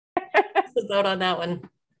the boat on that one.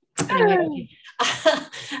 Anyway,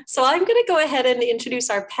 so I'm going to go ahead and introduce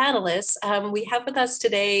our panelists. We have with us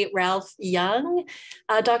today Ralph Young.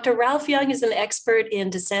 Dr. Ralph Young is an expert in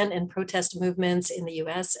dissent and protest movements in the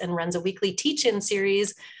US and runs a weekly teach-in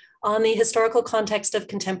series on the historical context of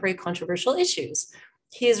contemporary controversial issues.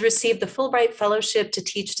 He has received the Fulbright Fellowship to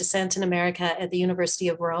teach dissent in America at the University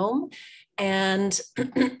of Rome and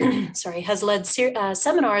has led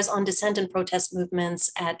seminars on dissent and protest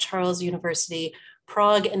movements at Charles University,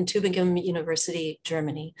 Prague, and Tübingen University,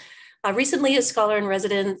 Germany. Recently, a scholar in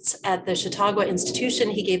residence at the Chautauqua Institution,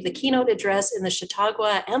 he gave the keynote address in the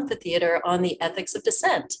Chautauqua Amphitheater on the ethics of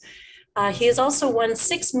dissent. He has also won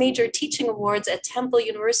 6 major teaching awards at Temple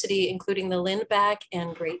University, including the Lindback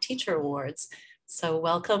and Great Teacher Awards. So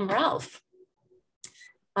welcome, Ralph.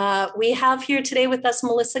 We have here today with us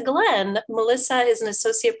Melissa Glenn. Melissa is an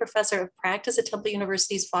associate professor of practice at Temple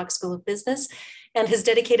University's Fox School of Business and has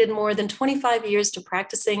dedicated more than 25 years to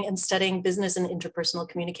practicing and studying business and interpersonal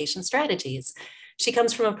communication strategies. She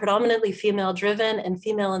comes from a predominantly female-driven and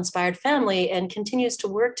female-inspired family and continues to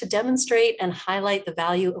work to demonstrate and highlight the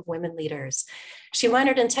value of women leaders. She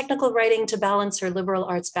minored in technical writing to balance her liberal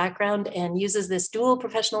arts background and uses this dual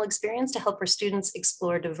professional experience to help her students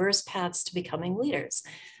explore diverse paths to becoming leaders.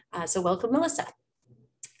 So welcome, Melissa.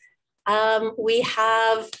 We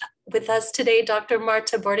have with us today Dr.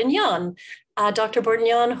 Marta Bordignon. Dr.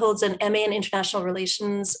 Bordignon holds an MA in International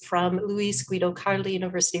Relations from Luis Guido Carli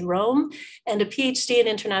University, Rome, and a PhD in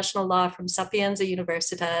International Law from Sapienza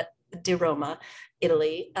Università di Roma,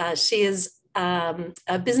 Italy. She is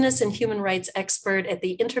a business and human rights expert at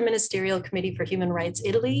the Interministerial Committee for Human Rights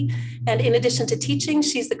Italy. And in addition to teaching,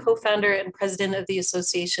 she's the co-founder and president of the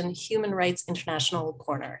association Human Rights International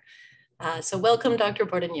Corner. So welcome, Dr.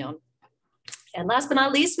 Bordignon. And last but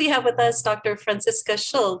not least, we have with us Dr. Franziska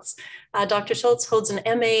Schultz. Dr. Schultz holds an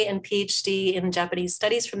MA and PhD in Japanese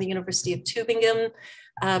Studies from the University of Tübingen.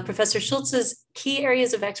 Professor Schultz's key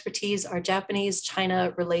areas of expertise are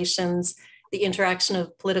Japanese-China relations, the interaction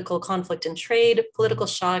of political conflict and trade, political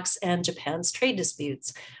shocks, and Japan's trade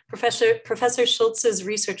disputes. Professor Schultz's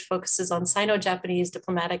research focuses on Sino-Japanese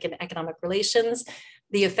diplomatic and economic relations,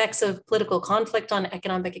 the effects of political conflict on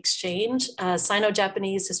economic exchange,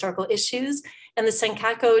 Sino-Japanese historical issues, and the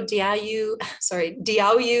Senkaku Diaoyu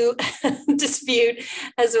dispute,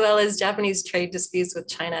 as well as Japanese trade disputes with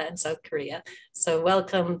China and South Korea. So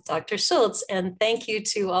welcome, Dr. Schultz, and thank you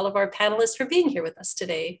to all of our panelists for being here with us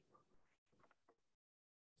today.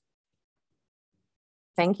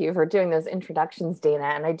 Thank you for doing those introductions, Dana.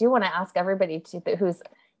 And I do want to ask everybody who's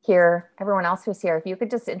here, everyone else who's here, if you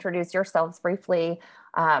could just introduce yourselves briefly.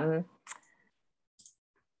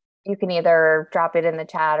 You can either drop it in the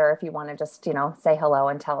chat or if you want to just, say hello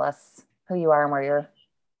and tell us who you are and where you're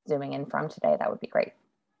zooming in from today, that would be great.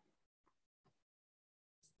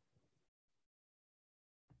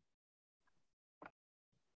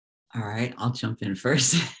 All right, I'll jump in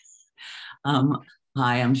first.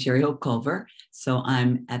 Hi, I'm Sherry Hope Culver. So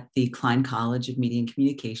I'm at the Klein College of Media and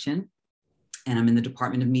Communication, and I'm in the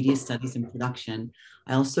Department of Media Studies and Production.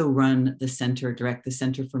 I also run the center, direct the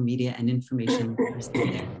Center for Media and Information Literacy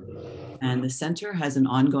there. And the center has an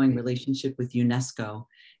ongoing relationship with UNESCO.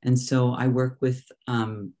 And so I work with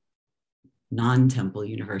non-Temple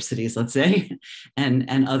universities, let's say,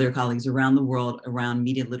 and other colleagues around the world around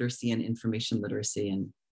media literacy and information literacy,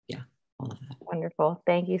 and yeah, all of that. Wonderful,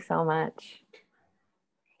 thank you so much.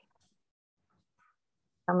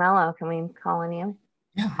 Carmelo, can we call on you?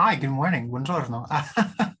 Yeah, hi, good morning, buongiorno.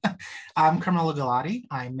 I'm Carmelo Galati.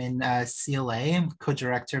 I'm in CLA. I'm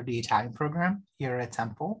co-director of the Italian program here at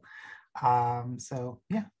Temple. So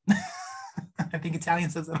yeah, I think Italian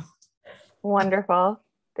says it. Wonderful,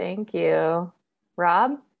 thank you.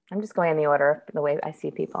 Rob, I'm just going in the order the way I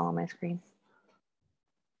see people on my screen.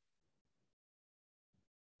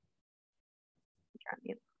 You're on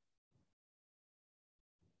mute.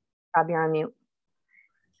 Rob, you're on mute.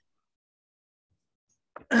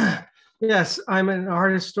 Yes, I'm an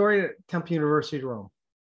art historian at Temple University, Rome.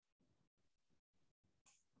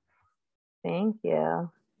 Thank you.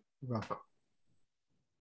 You're welcome.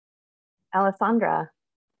 Alessandra.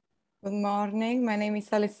 Good morning. My name is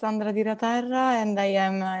Alessandra Di Raterra, and I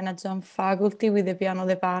am an adjunct faculty with the piano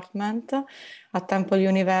department at Temple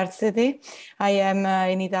University. I am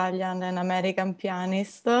an Italian and American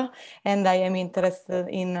pianist, and I am interested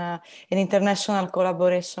in an international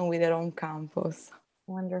collaboration with the Rome campus.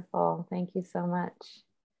 Wonderful. Thank you so much.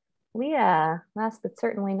 Leah, last but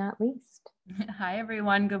certainly not least. Hi,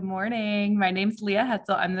 everyone. Good morning. My name is Leah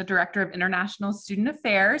Hetzel. I'm the Director of International Student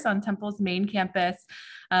Affairs on Temple's main campus.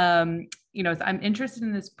 So I'm interested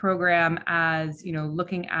in this program as,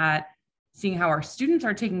 looking at seeing how our students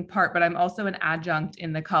are taking part, but I'm also an adjunct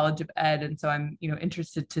in the College of Ed. And so I'm,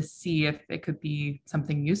 interested to see if it could be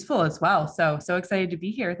something useful as well. So excited to be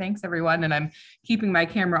here. Thanks everyone. And I'm keeping my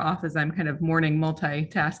camera off as I'm kind of morning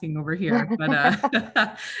multitasking over here,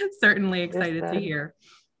 but certainly excited to hear.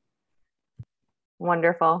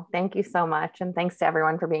 Wonderful. Thank you so much. And thanks to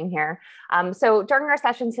everyone for being here. So during our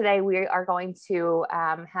session today, we are going to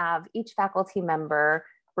have each faculty member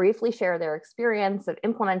briefly share their experience of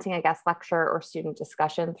implementing a guest lecture or student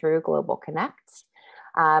discussion through Global Connect.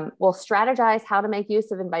 We'll strategize how to make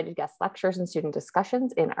use of invited guest lectures and student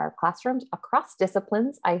discussions in our classrooms across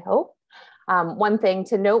disciplines, I hope. One thing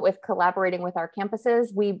to note with collaborating with our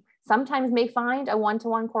campuses, we sometimes may find a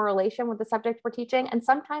one-to-one correlation with the subject we're teaching, and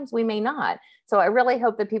sometimes we may not. So I really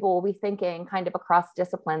hope that people will be thinking kind of across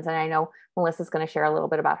disciplines. And I know Melissa's going to share a little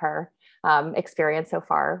bit about her experience so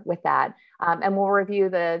far with that. And we'll review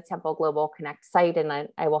the Temple Global Connect site, and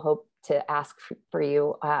I will hope to ask for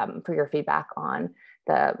you for your feedback on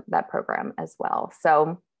that program as well.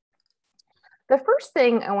 So the first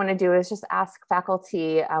thing I want to do is just ask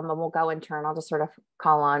faculty, and we'll go in turn. I'll just sort of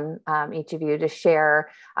call on each of you to share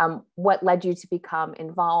what led you to become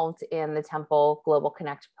involved in the Temple Global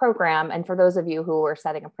Connect program. And for those of you who are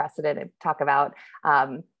setting a precedent, and talk about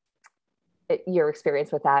your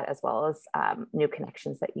experience with that, as well as new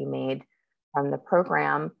connections that you made from the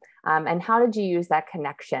program. And how did you use that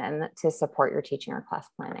connection to support your teaching or class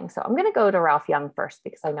planning? So I'm going to go to Ralph Young first,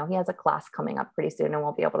 because I know he has a class coming up pretty soon and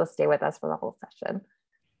won't be able to stay with us for the whole session.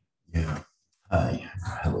 Yeah. Hi.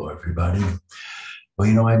 Hello, everybody.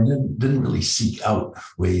 Well, I didn't really seek out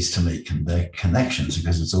ways to make connections,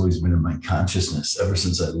 because it's always been in my consciousness ever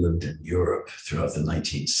since I lived in Europe throughout the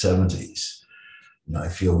 1970s. I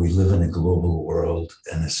feel we live in a global world,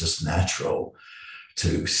 and it's just natural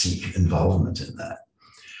to seek involvement in that.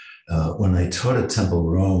 When I taught at Temple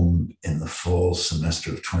Rome in the fall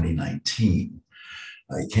semester of 2019,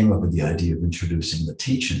 I came up with the idea of introducing the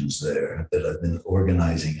teach-ins there that I've been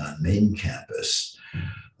organizing on main campus.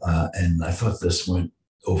 And I thought this went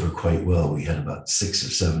over quite well. We had about 6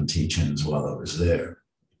 or 7 teach-ins while I was there.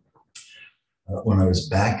 When I was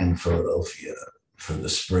back in Philadelphia for the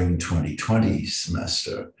spring 2020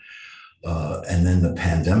 semester, and then the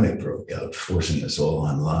pandemic broke out, forcing us all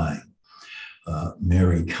online,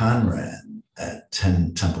 Mary Conrad at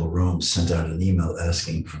 10 Temple Rome sent out an email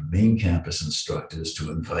asking for main campus instructors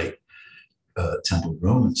to invite Temple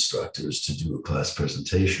Rome instructors to do a class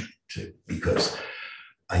presentation, because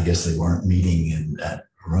I guess they weren't meeting at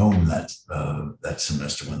Rome that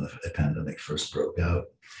semester when the pandemic first broke out.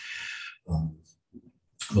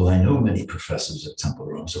 Well, I know many professors at Temple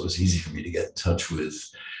Rome, so it was easy for me to get in touch with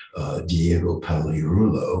Diego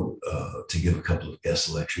Pagliarulo to give a couple of guest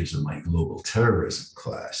lectures in my global terrorism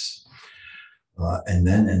class. And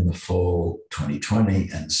then in the fall 2020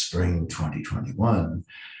 and spring 2021,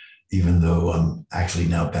 even though I'm actually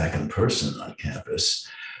now back in person on campus,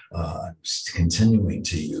 I'm continuing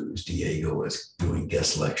to use Diego as doing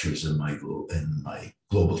guest lectures in my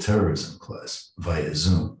global terrorism class via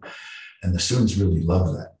Zoom. And the students really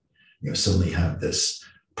love that. Suddenly have this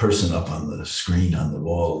person up on the screen on the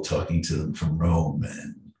wall talking to them from Rome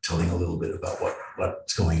and telling a little bit about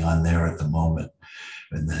what's going on there at the moment,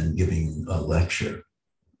 and then giving a lecture.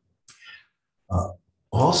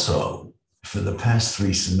 Also, for the past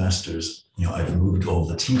 3 semesters, I've moved all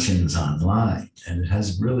the teach-ins online, and it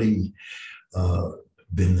has really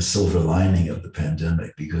been the silver lining of the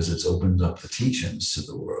pandemic, because it's opened up the teach-ins to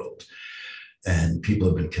the world. And people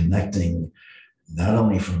have been connecting not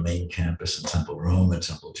only from main campus in Temple Rome and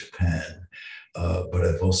Temple Japan, but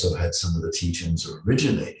I've also had some of the teach-ins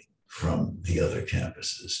originating from the other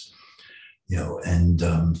campuses.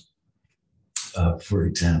 For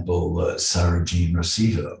example, Sarah Jean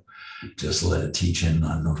Rosito just led a teach-in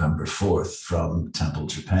on November 4th from Temple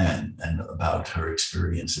Japan, and about her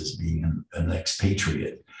experiences being an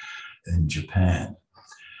expatriate in Japan.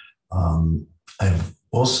 I've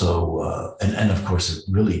also, and of course,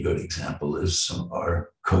 a really good example is our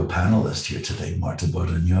co-panelist here today, Marta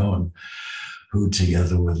Bordagnone, who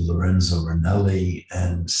together with Lorenzo Ranelli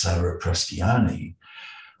and Sarah Prestiani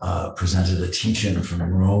presented a teach-in from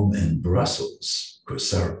Rome and Brussels. Of course,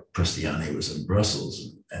 Sarah Prestiani was in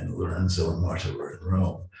Brussels, and Lorenzo and Marta were in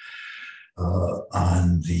Rome,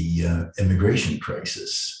 on the immigration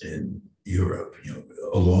crisis in Europe,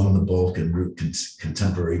 along the Balkan route,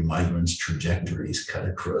 contemporary migrants' trajectories cut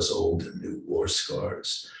across old and new war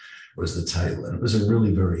scars was the title. And it was a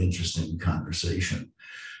really very interesting conversation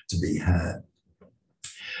to be had.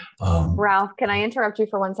 Ralph, can I interrupt you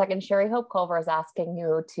for 1 second? Sherry Hope Culver is asking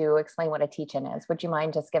you to explain what a teach-in is. Would you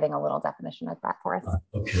mind just giving a little definition of that for us?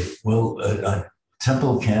 Okay, well,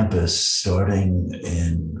 Temple campus starting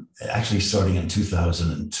in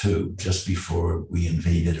 2002, just before we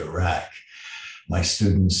invaded Iraq. My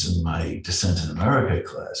students in my Descent in America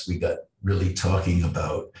class, we got really talking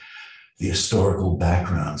about the historical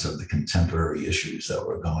backgrounds of the contemporary issues that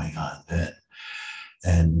were going on then.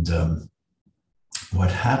 And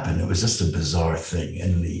what happened, it was just a bizarre thing.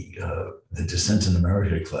 In the Descent in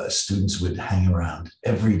America class, students would hang around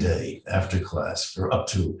every day after class for up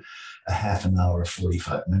to a half an hour,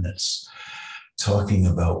 45 minutes, talking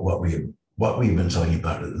about what we've been talking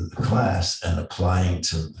about in the class and applying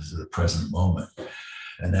to the present moment.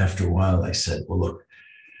 And after a while, I said, well, look,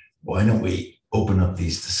 why don't we open up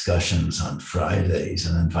these discussions on Fridays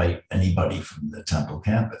and invite anybody from the Temple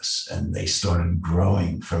campus? And they started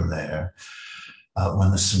growing from there. When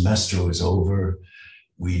the semester was over,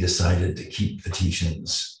 we decided to keep the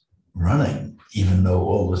teach-ins running, even though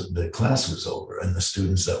all the class was over. And the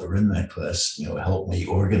students that were in that class, helped me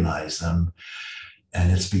organize them. And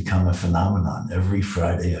it's become a phenomenon every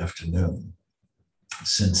Friday afternoon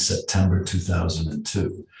since September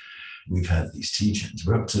 2002. We've had these teach-ins.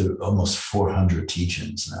 We're up to almost 400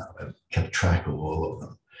 teach-ins now. I've kept track of all of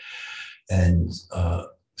them. And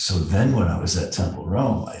so then when I was at Temple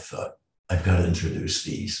Rome, I thought, I've got to introduce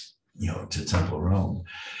these, to Temple Rome.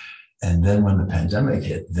 And then when the pandemic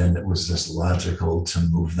hit, then it was just logical to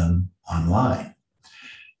move them online.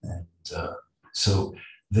 And so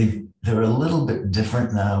they're a little bit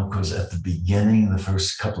different now, because at the beginning, the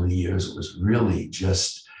first couple of years, it was really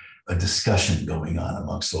just a discussion going on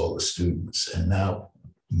amongst all the students. And now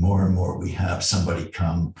more and more we have somebody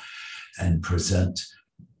come and present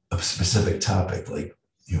a specific topic, like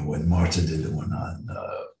when Marta did the one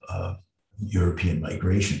on European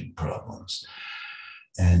migration problems.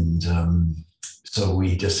 And so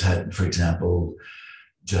we just had, for example,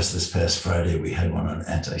 just this past Friday, we had one on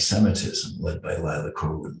anti-Semitism led by Lila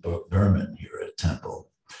Corwin-Berman here at Temple.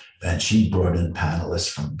 And she brought in panelists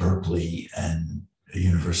from Berkeley and the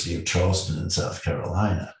University of Charleston in South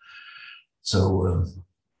Carolina. So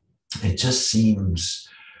it just seems,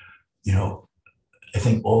 I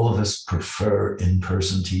think all of us prefer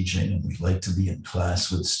in-person teaching, and we like to be in class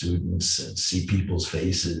with students and see people's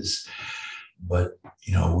faces. But,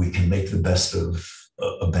 we can make the best of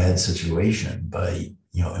a bad situation by,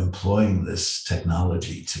 employing this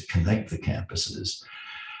technology to connect the campuses,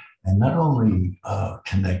 and not only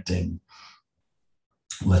connecting,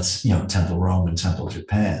 Temple Rome and Temple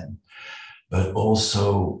Japan, but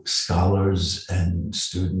also scholars and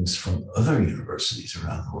students from other universities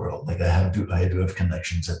around the world. Like I do have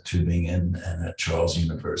connections at Tübingen and at Charles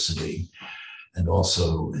University, and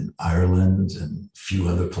also in Ireland and a few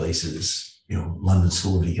other places. London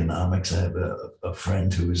School of Economics. I have a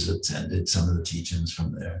friend who has attended some of the teach-ins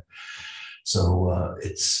from there. So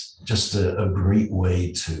it's just a great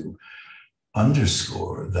way to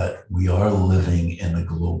underscore that we are living in a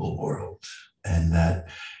global world, and that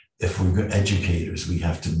if we're educators, we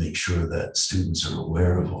have to make sure that students are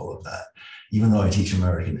aware of all of that. Even though I teach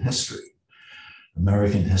American history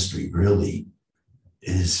really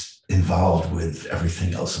is involved with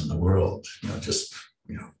everything else in the world.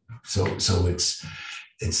 So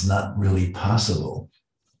it's not really possible,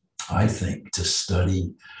 I think, to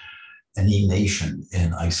study any nation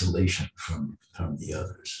in isolation from the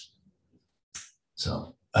others.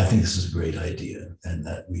 So I think this is a great idea, and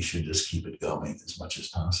that we should just keep it going as much as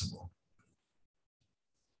possible.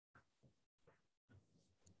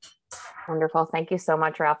 Wonderful. Thank you so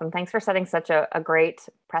much, Ralph. And thanks for setting such a great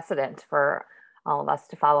precedent for all of us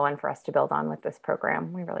to follow and for us to build on with this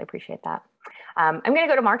program. We really appreciate that. I'm going to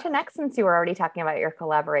go to Marta next, since you were already talking about your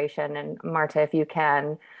collaboration. And Marta, if you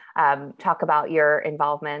can talk about your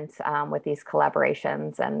involvement with these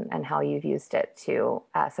collaborations and how you've used it to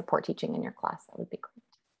support teaching in your class, that would be great.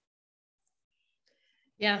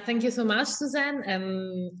 Yeah, thank you so much, Suzanne,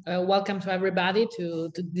 and welcome to everybody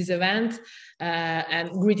to this event,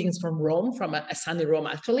 and greetings from Rome, from a sunny Rome,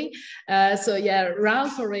 actually. So yeah,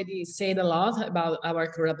 Ralph already said a lot about our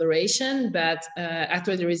collaboration, but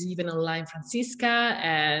actually there is even online Francisca,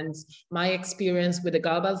 and my experience with the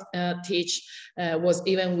global teach was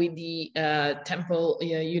even with the Temple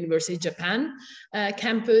University Japan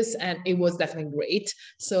campus, and it was definitely great.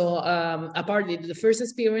 So apparently the first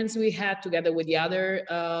experience we had together with the other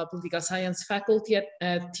political science faculty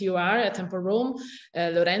at TUR at Temple Rome,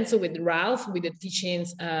 Lorenzo with Ralph, with the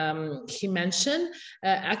teachings he mentioned.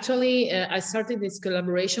 Actually, I started this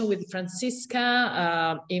collaboration with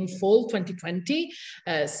Francisca in fall 2020.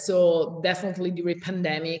 So definitely during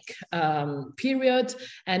pandemic period.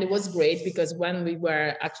 And it was great because when we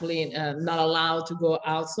were actually not allowed to go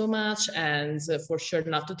out so much, and for sure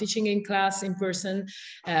not to teaching in class in person,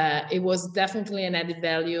 it was definitely an added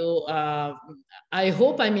value. I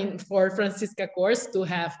hope, I mean, for Francisca course to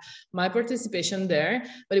have my participation there,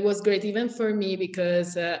 but it was great even for me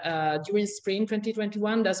because during spring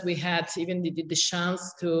 2021, thus we had even the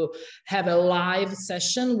chance to have a live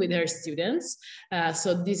session with her students.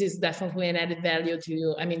 So this is definitely an added value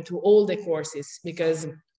to, I mean, to all the courses, because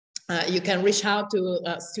you can reach out to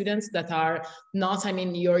students that are not, I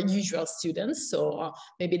mean, your usual students. So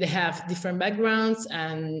maybe they have different backgrounds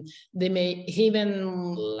and they may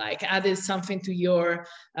even like added something to your,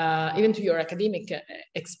 even to your academic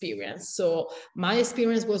experience. So my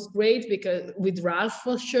experience was great because with Ralph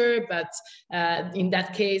for sure, but in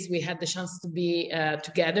that case, we had the chance to be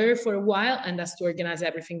together for a while and thus to organize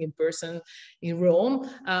everything in person in Rome.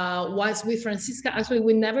 Whilst with Francisca, actually,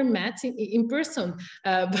 we never met in person,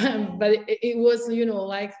 but it was, you know,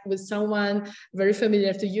 like with someone very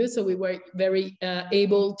familiar to you. So we were very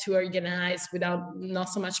able to organize without not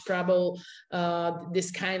so much trouble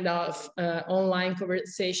this kind of online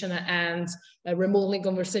conversation and a remotely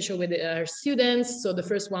conversation with our students. So the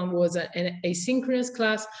first one was an asynchronous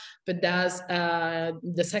class, but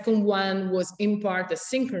the second one was in part a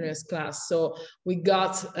synchronous class. So we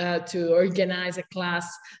got to organize a class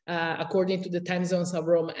according to the time zones of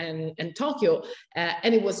Rome and Tokyo.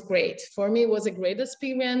 And it was great. For me, it was a great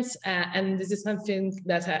experience. And this is something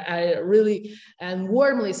that I really and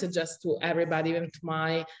warmly suggest to everybody, even to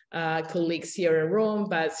my colleagues here in Rome,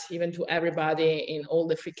 but even to everybody in all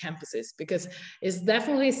the free campuses, because it's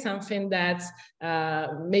definitely something that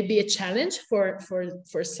may be a challenge for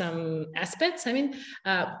some aspects, I mean,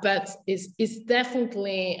 but it's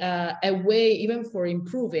definitely a way even for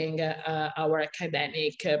improving our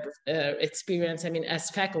academic experience, I mean, as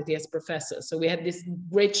faculty, as professors. So we had this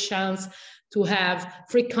great chance to have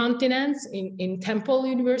free continents in Temple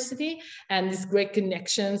University and these great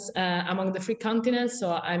connections among the free continents.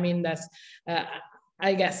 So I mean, that's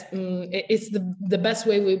I guess it's the best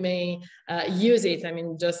way we may use it. I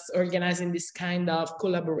mean, just organizing this kind of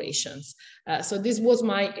collaborations. So this was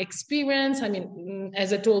my experience. I mean,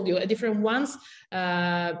 as I told you, different ones,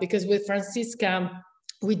 because with Francisca,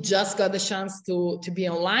 we just got the chance to be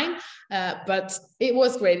online, but it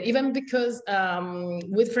was great, even because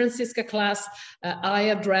with Francisca class, I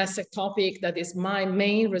address a topic that is my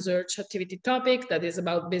main research activity topic, that is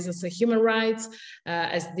about business and human rights,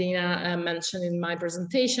 as Dina mentioned in my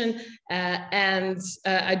presentation. And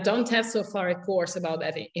I don't have so far a course about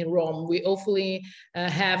that in Rome. We hopefully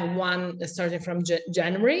have one starting from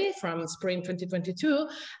January, from spring 2022.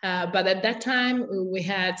 But at that time, we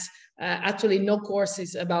had actually no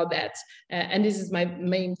courses about that. And this is my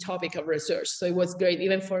main topic of research. So it was great,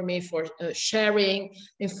 even for me, for sharing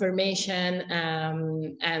information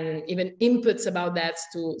and even inputs about that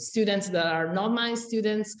to students that are not my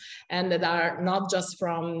students and that are not just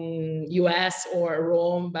from US or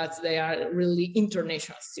Rome, but they are really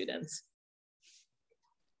international students.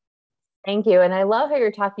 Thank you. And I love how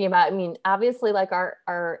you're talking about, I mean, obviously like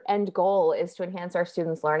our end goal is to enhance our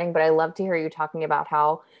students' learning, but I love to hear you talking about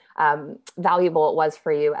how valuable it was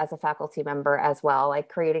for you as a faculty member as well, like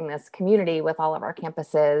creating this community with all of our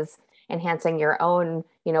campuses, enhancing your own,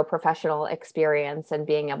 you know, professional experience and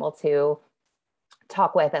being able to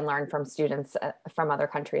talk with and learn from students from other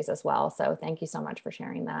countries as well. So thank you so much for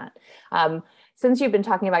sharing that. Since you've been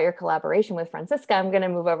talking about your collaboration with Francisca, I'm going to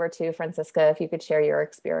move over to Francisca. If you could share your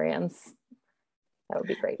experience, that would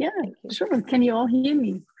be great. Yeah, sure. Can you all hear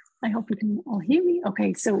me? I hope you can all hear me.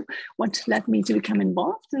 Okay, so what led me to become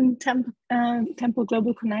involved in Temple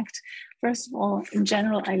Global Connect? First of all, in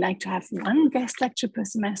general, I like to have one guest lecture per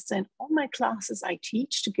semester in all my classes I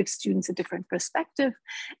teach to give students a different perspective.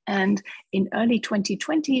 And in early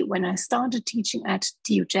 2020, when I started teaching at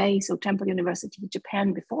TUJ, so Temple University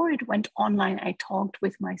Japan, before it went online, I talked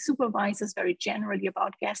with my supervisors very generally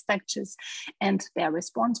about guest lectures, and their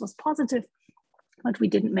response was positive. But we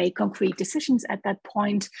didn't make concrete decisions at that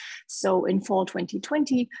point. So in fall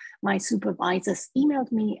 2020, my supervisors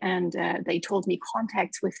emailed me and they told me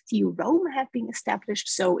contacts with TU Rome had been established.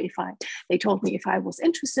 So they told me if I was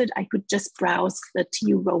interested, I could just browse the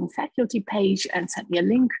TU Rome faculty page and send me a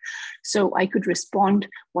link so I could respond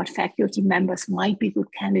what faculty members might be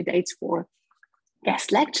good candidates for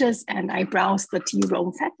guest lectures, and I browsed the TU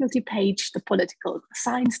Rome faculty page, the political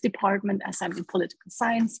science department, as I'm in political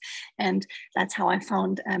science. And that's how I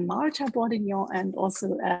found Marta Bordignon and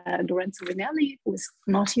also Lorenzo Vinelli, who is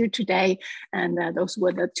not here today. And those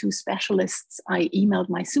were the two specialists. I emailed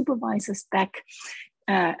my supervisors back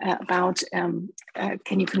about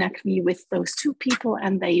can you connect me with those two people,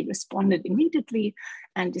 and they responded immediately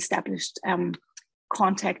and established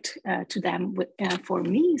contact to them for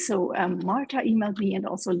me. So Marta emailed me and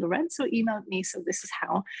also Lorenzo emailed me. So this is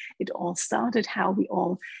how it all started, how we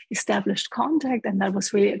all established contact. And that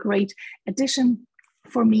was really a great addition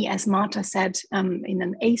for me, as Marta said, in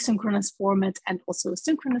an asynchronous format and also a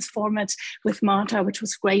synchronous format with Marta, which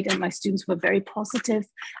was great. And my students were very positive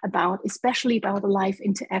about, especially about the live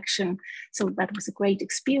interaction. So that was a great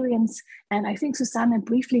experience. And I think Susanne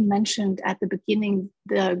briefly mentioned at the beginning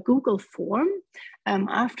the Google form.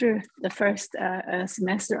 After the first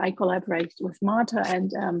semester, I collaborated with Marta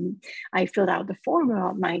and I filled out the form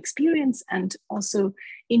about my experience and also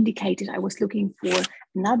indicated I was looking for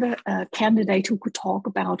another candidate who could talk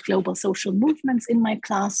about global social movements in my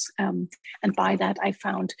class. And by that, I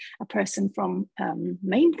found a person from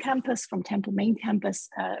main campus, from Temple main campus,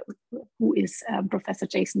 who is Professor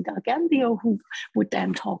Jason Galgandio, who would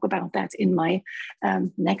then talk about that in my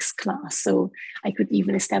next class. So I could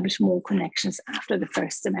even establish more connections after the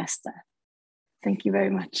first semester. Thank you very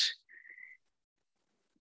much.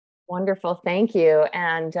 Wonderful, thank you.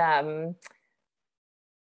 And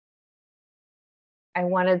I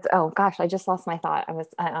wanted, oh gosh, I just lost my thought. I was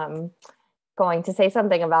going to say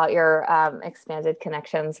something about your expanded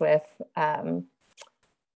connections with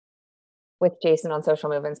Jason on social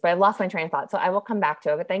movements, but I've lost my train of thought. So I will come back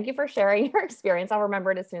to it, but thank you for sharing your experience. I'll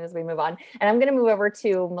remember it as soon as we move on. And I'm gonna move over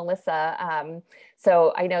to Melissa.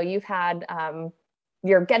 So I know you've had,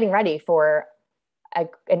 you're getting ready for an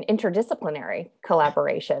interdisciplinary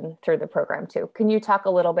collaboration through the program too. Can you talk a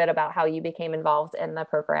little bit about how you became involved in the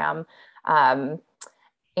program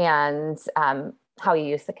and how you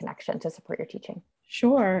use the connection to support your teaching?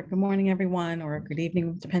 Sure. Good morning, everyone, or good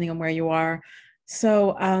evening, depending on where you are.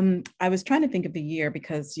 So I was trying to think of the year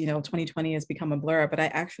because, you know, 2020 has become a blur, but I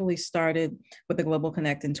actually started with the Global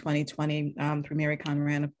Connect in 2020 through Mary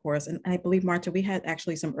Conran, of course. And I believe, Marta, we had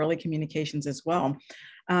actually some early communications as well.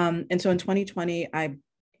 And so in 2020, I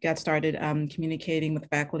got started communicating with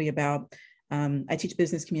faculty about, I teach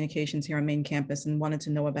business communications here on main campus and wanted to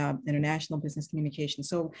know about international business communication.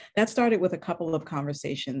 So that started with a couple of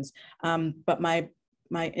conversations, but my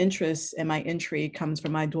interest and my intrigue comes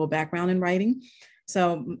from my dual background in writing.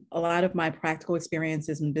 So a lot of my practical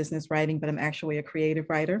experiences in business writing, but I'm actually a creative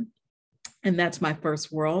writer. And that's my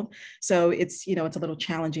first world. So it's, you know, it's a little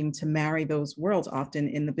challenging to marry those worlds often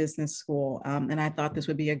in the business school. And I thought this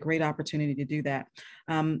would be a great opportunity to do that.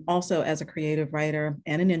 Also, as a creative writer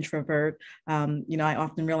and an introvert, you know, I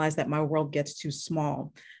often realize that my world gets too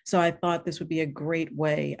small. So I thought this would be a great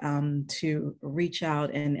way to reach out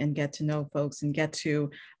and get to know folks and get to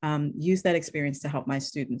use that experience to help my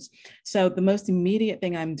students. So the most immediate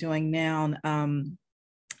thing I'm doing now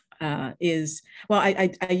is, well,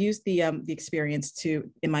 I use the experience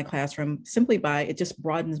in my classroom simply by, it just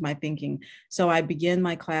broadens my thinking. So I begin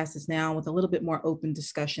my classes now with a little bit more open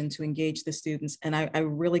discussion to engage the students. And I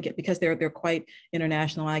really get, because they're quite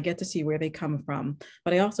international, I get to see where they come from,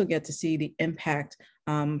 but I also get to see the impact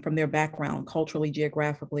from their background, culturally,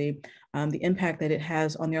 geographically, the impact that it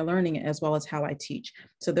has on their learning, as well as how I teach.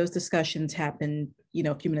 So those discussions happen, you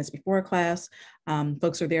know, a few minutes before class.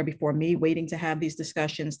 Folks are there before me waiting to have these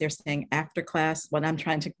discussions. They're staying after class when I'm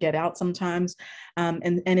trying to get out sometimes.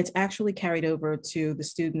 And it's actually carried over to the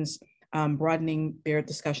students broadening their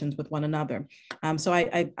discussions with one another. So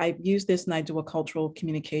I use this and I do a cultural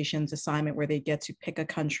communications assignment where they get to pick a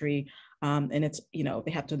country, and it's, you know,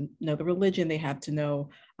 they have to know the religion, they have to know,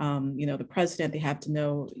 you know, the president, they have to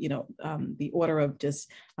know, you know, the order of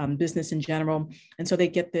just business in general. And so they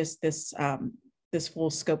get this full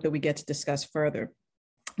scope that we get to discuss further.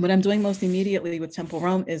 What I'm doing most immediately with Temple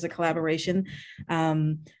Rome is a collaboration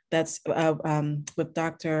that's with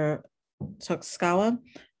Dr. Tokskawa,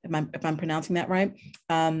 if I'm pronouncing that right,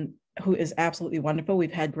 who is absolutely wonderful.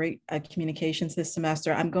 We've had great communications this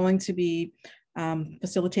semester. I'm going to be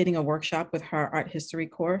facilitating a workshop with her art history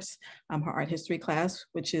course, her art history class,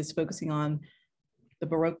 which is focusing on the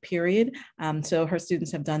Baroque period. So her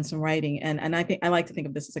students have done some writing, and I like to think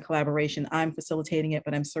of this as a collaboration. I'm facilitating it,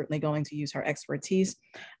 but I'm certainly going to use her expertise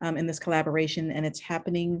in this collaboration, and it's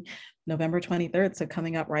happening November 23rd, so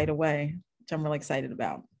coming up right away, which I'm really excited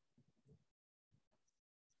about.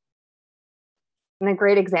 And a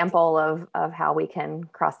great example of how we can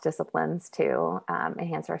cross disciplines to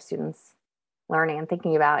enhance our students' learning and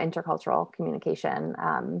thinking about intercultural communication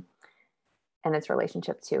and its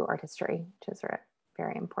relationship to art history, which is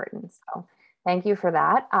very important. So thank you for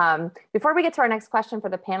that. Before we get to our next question for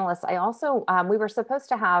the panelists, I also, we were supposed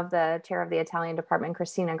to have the chair of the Italian department,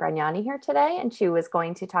 Cristina Gragnani, here today, and she was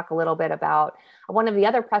going to talk a little bit about one of the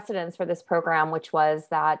other precedents for this program, which was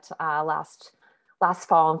that last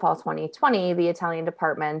fall, in fall 2020, the Italian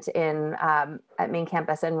department at main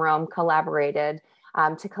campus in Rome collaborated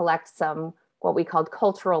to collect some what we called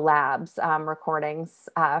cultural labs recordings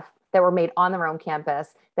that were made on the Rome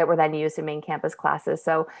campus that were then used in main campus classes.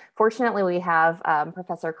 So fortunately, we have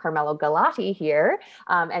Professor Carmelo Galati here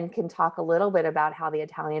and can talk a little bit about how the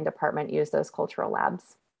Italian department used those cultural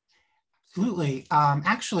labs. Absolutely.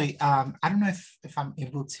 Actually, I don't know if I'm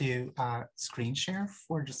able to screen share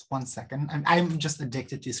for just 1 second. I'm just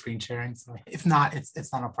addicted to screen sharing, so if not,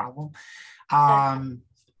 it's not a problem.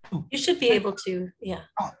 You should be able to, yeah.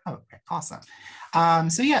 Oh, okay, awesome.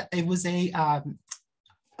 So yeah, it was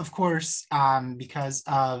of course, because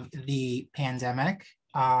of the pandemic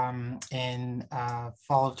in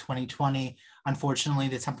fall of 2020, unfortunately,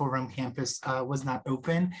 the Temple Rome campus was not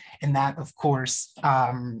open, and that, of course,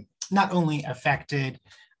 not only affected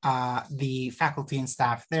the faculty and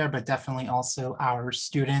staff there, but definitely also our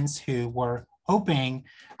students who were hoping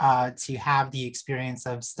to have the experience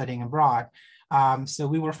of studying abroad. So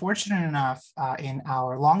we were fortunate enough in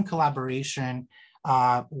our long collaboration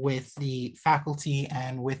with the faculty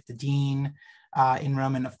and with the dean in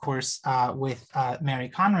Rome, and of course with Mary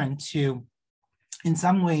Conran, to in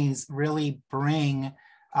some ways really bring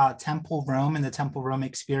Temple Rome and the Temple Rome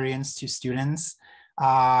experience to students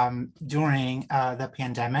during the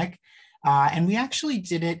pandemic. And we actually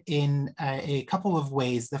did it in a couple of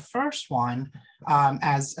ways. The first one,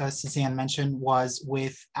 as Suzanne mentioned, was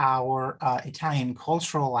with our Italian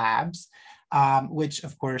cultural labs, which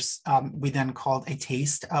of course we then called A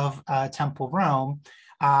Taste of Temple Rome.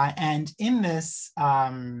 And in this,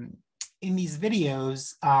 in these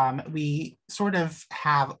videos, we sort of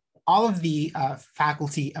have all of the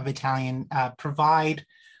faculty of Italian provide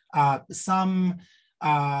some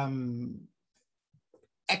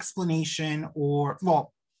explanation, or,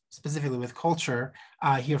 well, specifically with culture.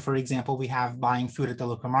 Here, for example, we have buying food at the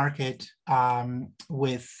local market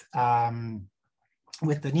with Daniela.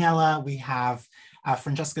 We have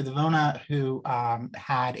Francesca Devona, who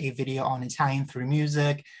had a video on Italian through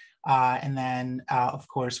music. And then, of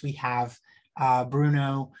course, we have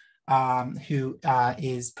Bruno, who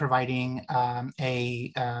is providing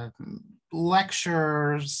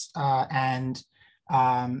lectures and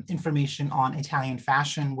information on Italian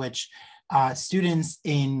fashion, which students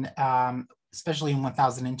in, especially in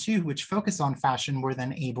 1002, which focus on fashion, were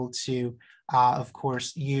then able to, of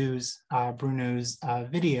course, use Bruno's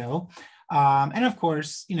video. And of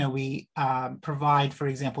course, you know, we provide, for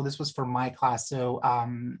example, this was for my class, so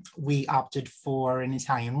we opted for an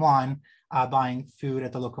Italian one, buying food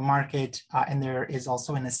at the local market. And there is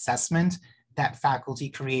also an assessment that faculty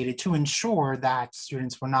created to ensure that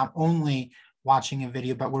students were not only watching a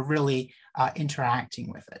video, but were really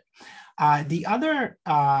interacting with it. The other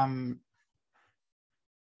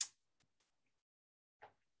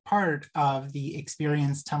part of the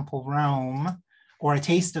Experience Temple Rome, or A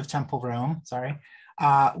Taste of Temple Rome, sorry,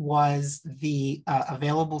 was the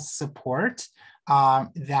available support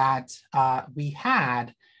that we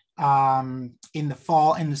had in the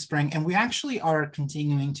fall, in the spring, and we actually are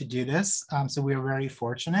continuing to do this. So we are very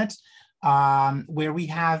fortunate, where we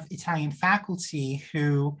have Italian faculty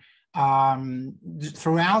who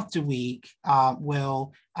throughout the week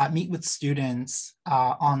will meet with students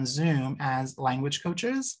on Zoom as language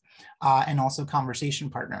coaches and also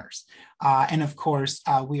conversation partners. And of course,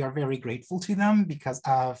 we are very grateful to them because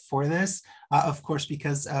for this, of course,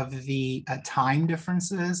 because of the time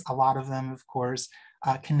differences. A lot of them, of course,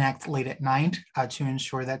 connect late at night to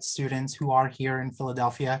ensure that students who are here in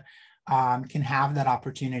Philadelphia can have that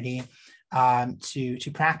opportunity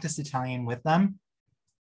to practice Italian with them.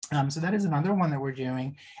 So that is another one that we're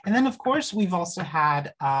doing. And then, of course, we've also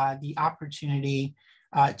had the opportunity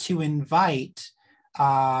to invite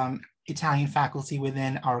Italian faculty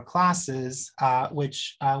within our classes,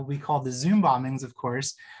 which we call the Zoom bombings, of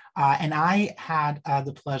course. And I had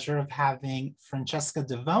the pleasure of having Francesca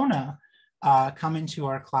Devona come into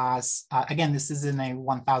our class. Again, this is in a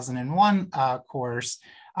 1001 course,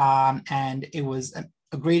 and it was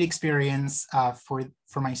a great experience for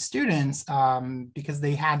my students because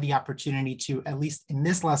they had the opportunity to, at least in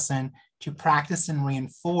this lesson, to practice and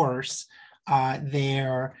reinforce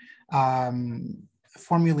their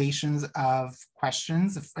formulations of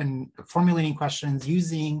questions and formulating questions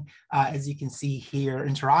using, as you can see here,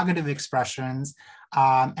 interrogative expressions.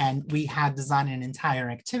 And we had designed an entire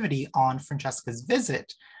activity on Francesca's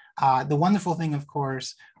visit. The wonderful thing, of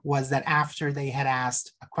course, was that after they had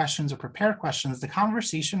asked questions or prepared questions, the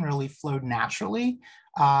conversation really flowed naturally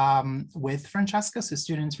with Francesca. So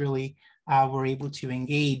students really were able to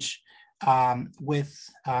engage with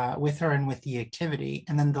her and with the activity.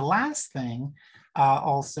 And then the last thing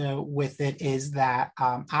also with it is that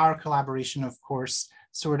our collaboration, of course,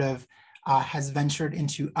 sort of has ventured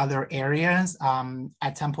into other areas.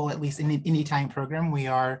 At Temple, at least in the Italian program, we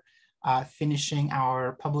are finishing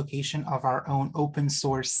our publication of our own open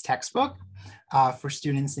source textbook for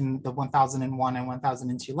students in the 1001 and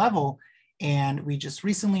 1002 level. And we just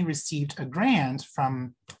recently received a grant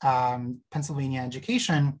from Pennsylvania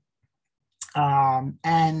Education.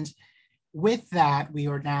 And with that,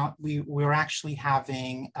 we're actually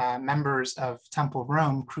having members of Temple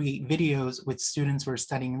Rome create videos with students who are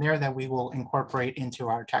studying there that we will incorporate into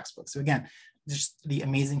our textbook. So again, just the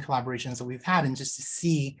amazing collaborations that we've had and just to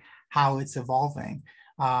see how it's evolving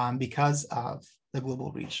because of the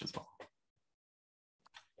global reach as well.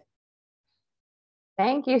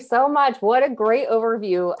 Thank you so much. What a great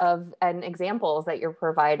overview of and examples that you're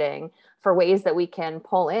providing for ways that we can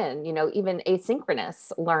pull in, you know, even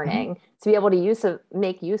asynchronous learning to be able to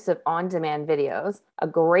make use of on-demand videos, a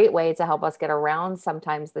great way to help us get around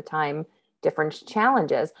sometimes the time difference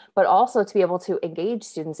challenges, but also to be able to engage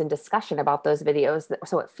students in discussion about those videos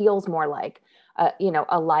so it feels more like you know,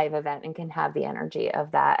 a live event and can have the energy of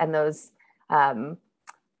that. And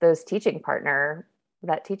that teaching partner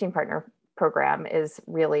program is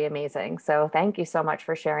really amazing. So thank you so much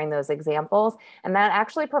for sharing those examples. And that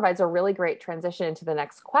actually provides a really great transition into the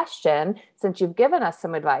next question, since you've given us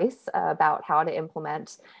some advice about how to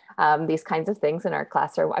implement these kinds of things in our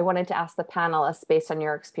classroom. I wanted to ask the panelists, based on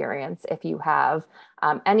your experience, if you have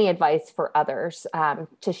any advice for others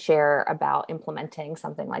to share about implementing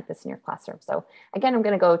something like this in your classroom. So again, I'm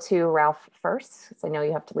going to go to Ralph first, because I know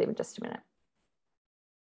you have to leave in just a minute.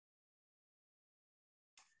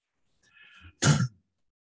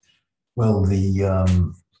 Well, you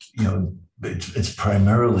know, it's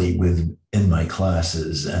primarily in my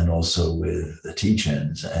classes and also with the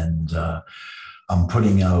teach-ins, and I'm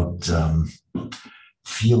putting out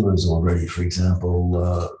feelers already. For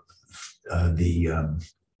example,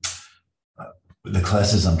 the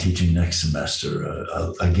classes I'm teaching next semester,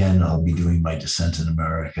 again, I'll be doing my Dissent in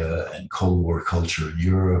America and Cold War culture in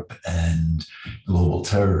Europe and global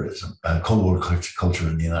terrorism, Cold War culture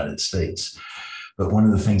in the United States. But one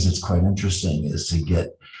of the things that's quite interesting is to get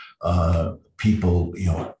people, you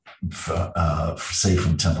know, say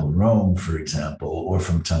from Temple Rome, for example, or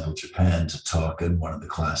from Temple Japan, to talk in one of the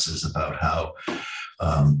classes about how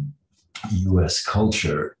US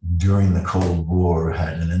culture during the Cold War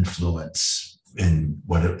had an influence in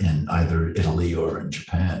either Italy or in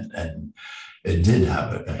Japan. And it did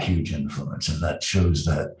have a huge influence. And that shows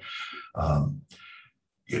that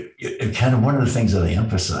it kind of, one of the things that I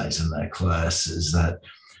emphasize in that class is that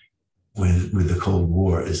with the Cold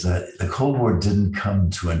War is that the Cold War didn't come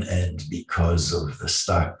to an end because of the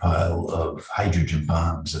stockpile of hydrogen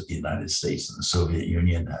bombs that the United States and the Soviet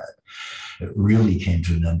Union had. It really came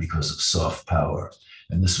to an end because of soft power.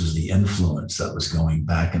 And this was the influence that was going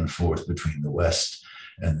back and forth between the West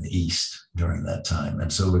and the East during that time.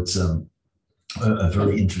 And so it's a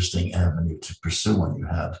very interesting avenue to pursue when you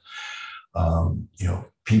have you know,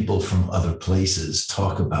 people from other places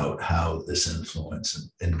talk about how this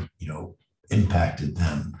influence and you know, impacted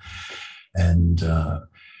them. And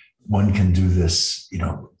one can do this, you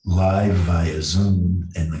know, live via Zoom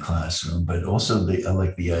in the classroom, but also I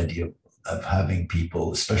like the idea of having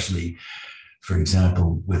people, especially, for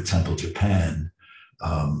example, with Temple Japan,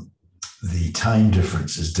 the time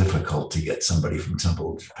difference is difficult to get somebody from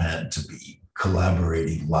Temple Japan to be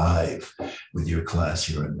collaborating live with your class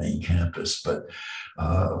here on main campus, but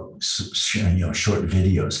you know, short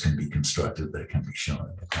videos can be constructed that can be shown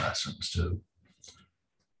in the classrooms too.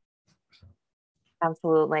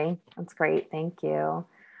 Absolutely, that's great. Thank you.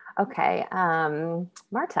 Okay,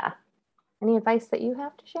 Marta, any advice that you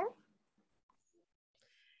have to share?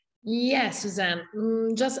 Yes, Suzanne,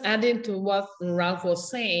 just adding to what Ralph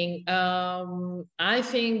was saying, I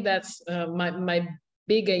think that's my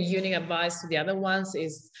big and unique advice to the other ones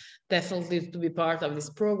is definitely to be part of this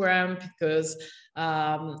program, because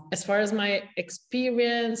as far as my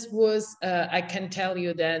experience was, I can tell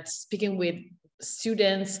you that speaking with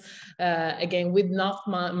students, again, with not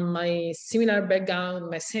my similar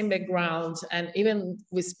background, my same background, and even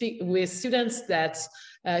with students that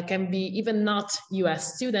can be even not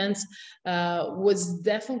US students, was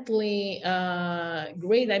definitely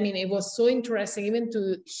great. I mean, it was so interesting even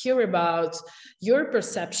to hear about your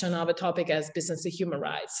perception of a topic as business and human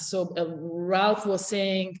rights. So Ralph was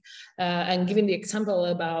saying, and giving the example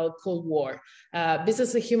about Cold War.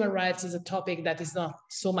 Business and human rights is a topic that is not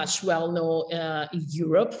so much well known in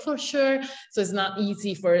Europe for sure. So it's not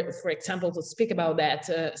easy, for example, to speak about that,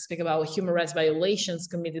 speak about human rights violations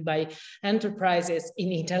committed by enterprises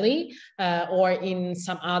in Italy or in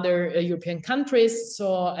some other European countries.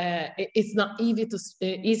 So it's not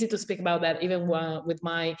easy to speak about that even with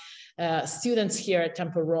my students here at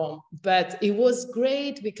Temple Rome. But it was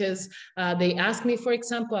great because they asked me, for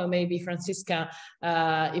example, maybe Francisca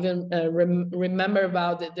even remember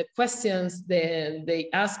about the questions they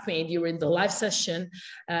asked me during the live session.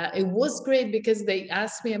 It was great because they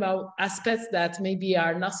asked me about aspects that maybe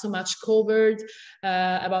are not so much covered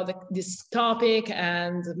about this topic,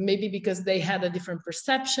 and maybe because they had a different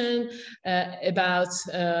perception about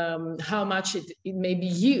how much it may be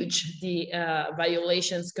huge, the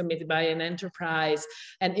violations committed by an enterprise,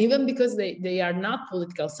 and even because they are not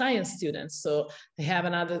political science students, so they have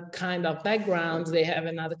another kind of background, they have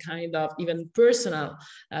another kind of even personal,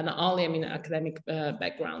 not only, I mean, academic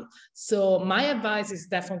background. So my advice is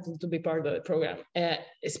definitely to be part of the program,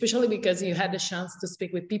 especially because you had the chance to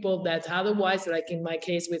speak with people that otherwise, like in my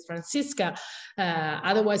case with Francisca,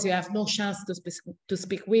 otherwise you have no chance to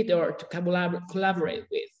speak with or to collaborate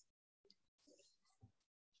with.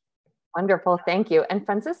 Wonderful, thank you. And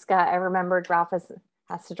Francisca, I remembered Ralph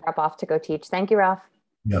has to drop off to go teach. Thank you, Ralph.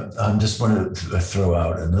 Yeah, I just want to throw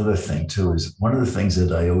out another thing too, is one of the things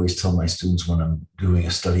that I always tell my students when I'm doing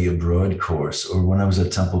a study abroad course, or when I was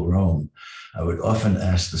at Temple Rome, I would often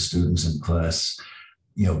ask the students in class,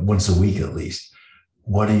 once a week at least,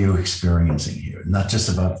 what are you experiencing here? Not just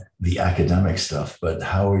about the academic stuff, but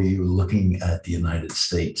how are you looking at the United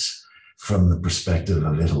States from the perspective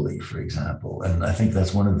of Italy, for example? And I think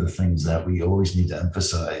that's one of the things that we always need to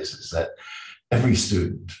emphasize, is that every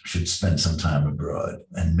student should spend some time abroad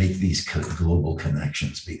and make these global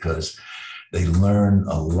connections, because they learn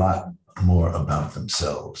a lot more about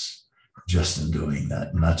themselves just in doing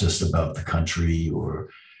that, not just about the country or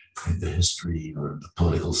the history or the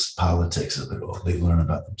politics of it all. They learn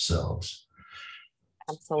about themselves.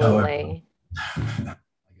 Absolutely.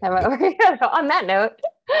 On that note,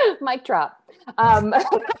 mic drop.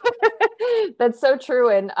 That's so true.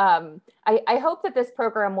 And I hope that this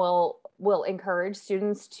program will encourage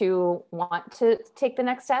students to want to take the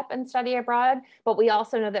next step and study abroad. But we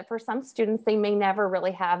also know that for some students, they may never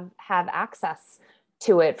really have access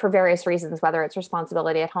to it for various reasons, whether it's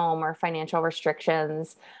responsibility at home or financial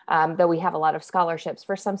restrictions. Though we have a lot of scholarships,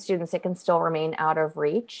 for some students, it can still remain out of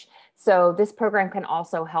reach. So this program can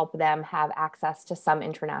also help them have access to some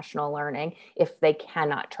international learning if they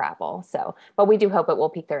cannot travel. So, but we do hope it will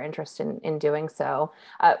pique their interest in doing so.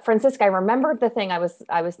 Francisca, I remembered the thing I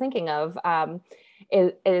was thinking of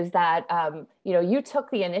is that you took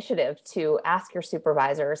the initiative to ask your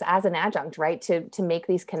supervisors as an adjunct, right, to make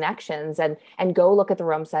these connections and go look at the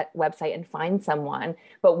Rome website and find someone.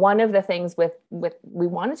 But one of the things we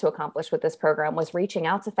wanted to accomplish with this program was reaching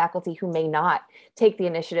out to faculty who may not take the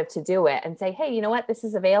initiative to do it and say, hey, you know what, this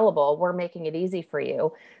is available. We're making it easy for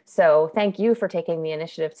you. So thank you for taking the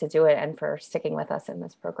initiative to do it and for sticking with us in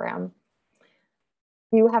this program.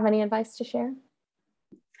 Do you have any advice to share?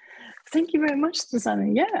 Thank you very much,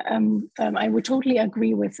 Susanna. Yeah, I would totally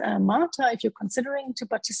agree with Marta. If you're considering to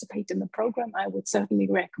participate in the program, I would certainly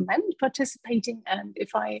recommend participating. And if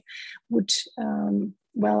I would,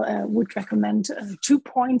 would recommend 2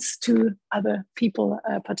 points to other people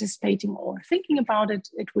participating or thinking about it,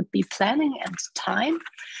 it would be planning and time.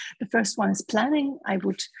 The first one is planning. I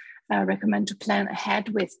would recommend to plan ahead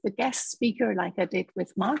with the guest speaker, like I did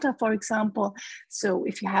with Marta, for example. So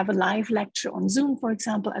if you have a live lecture on Zoom, for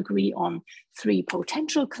example, agree on 3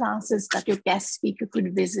 potential classes that your guest speaker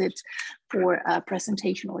could visit for a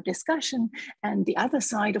presentation or discussion. And the other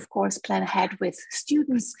side, of course, plan ahead with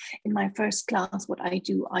students. In my first class, what I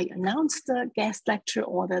do, I announce the guest lecture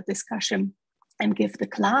or the discussion and give the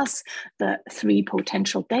class the 3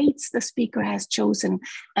 potential dates the speaker has chosen,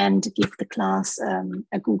 and give the class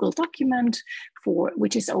a Google document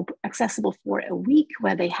which is accessible for a week,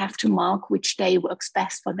 where they have to mark which day works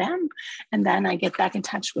best for them. And then I get back in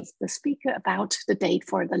touch with the speaker about the date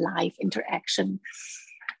for the live interaction.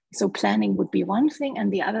 So planning would be one thing.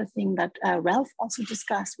 And the other thing that Ralph also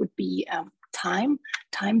discussed would be time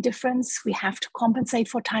difference. We have to compensate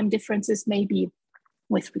for time differences, maybe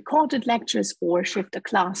with recorded lectures or shift a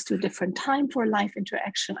class to a different time for live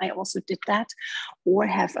interaction. I also did that, or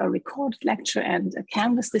have a recorded lecture and a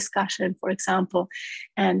Canvas discussion, for example.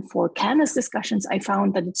 And for Canvas discussions, I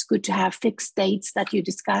found that it's good to have fixed dates that you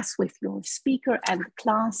discuss with your speaker and the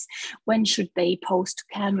class. When should they post to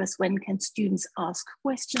Canvas? When can students ask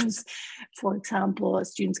questions? For example,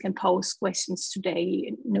 students can post questions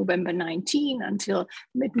today, November 19 until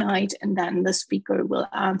midnight, and then the speaker will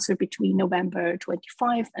answer between November 25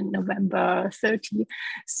 and November 30.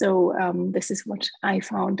 So this is what I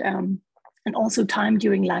found. And also time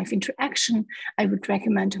during live interaction, I would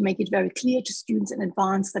recommend to make it very clear to students in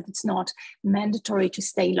advance that it's not mandatory to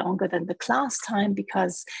stay longer than the class time,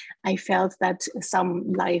 because I felt that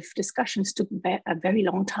some live discussions took a very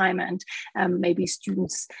long time, and maybe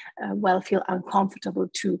students feel uncomfortable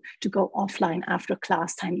to go offline after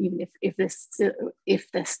class time, even if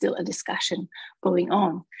there's still a discussion going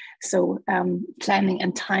on. So planning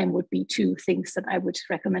and time would be two things that I would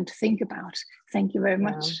recommend to think about. Thank you very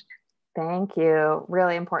much. Thank you.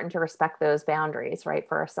 Really important to respect those boundaries, right,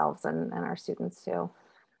 for ourselves and our students too.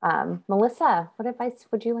 Melissa, what advice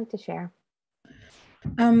would you like to share?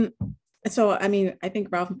 So, I mean, I think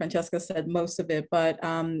Ralph and Francesca said most of it, but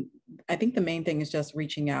I think the main thing is just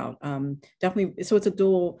reaching out. Definitely, so it's a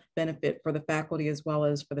dual benefit for the faculty as well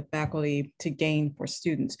as for the faculty to gain for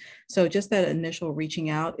students. So just that initial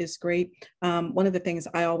reaching out is great. One of the things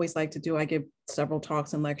I always like to do, I give several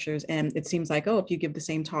talks and lectures, and it seems like, oh, if you give the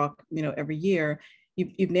same talk, every year,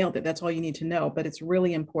 you've nailed it. That's all you need to know. But it's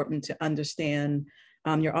really important to understand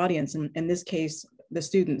your audience, and in this case, the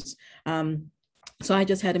students. So I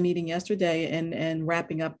just had a meeting yesterday and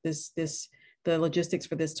wrapping up the logistics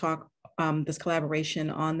for this talk, this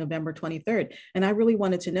collaboration on November 23rd. And I really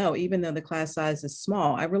wanted to know, even though the class size is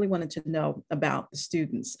small, I really wanted to know about the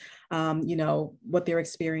students, what their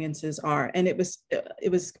experiences are. And it was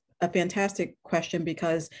a fantastic question,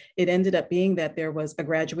 because it ended up being that there was a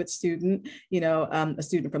graduate student, a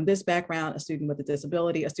student from this background, a student with a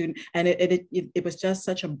disability, a student, and it was just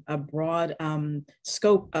such a broad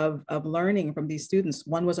scope of learning from these students.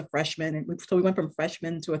 One was a freshman, and so we went from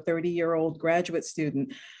freshman to a 30-year-old graduate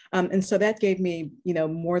student. And so that gave me,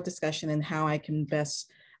 more discussion in how I can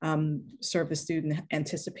best serve the student,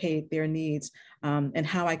 anticipate their needs, and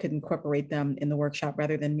how I could incorporate them in the workshop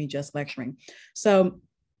rather than me just lecturing. So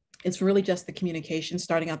it's really just the communication,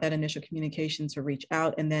 starting out that initial communication to reach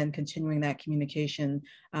out, and then continuing that communication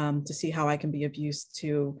to see how I can be of use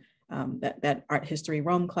to that art history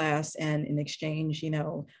Rome class, and in exchange,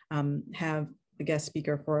 have the guest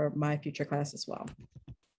speaker for my future class as well.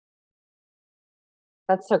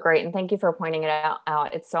 That's so great. And thank you for pointing it out.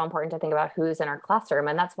 It's so important to think about who's in our classroom.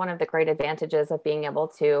 And that's one of the great advantages of being able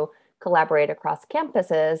to collaborate across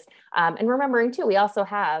campuses. And remembering too, we also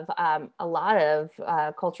have a lot of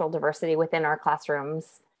cultural diversity within our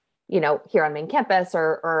classrooms, here on main campus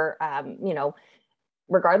or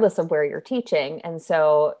regardless of where you're teaching. And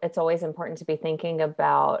so it's always important to be thinking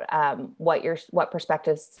about what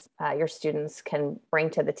perspectives your students can bring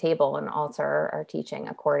to the table, and alter our teaching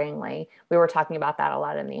accordingly. We were talking about that a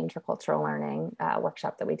lot in the intercultural learning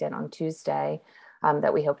workshop that we did on Tuesday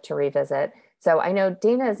that we hope to revisit. So I know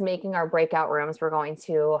Dana is making our breakout rooms. We're going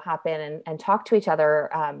to hop in and talk to each other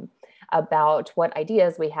about what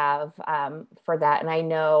ideas we have for that. And I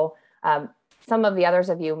know some of the others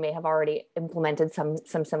of you may have already implemented some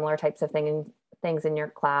similar types of things in your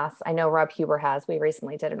class. I know Rob Huber has. We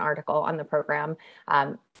recently did an article on the program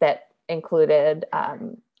that included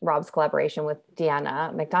Rob's collaboration with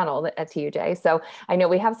Deanna McDonald at TUJ. So I know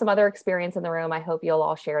we have some other experience in the room. I hope you'll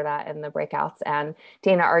all share that in the breakouts. And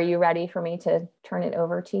Dana, are you ready for me to turn it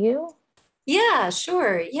over to you? Yeah,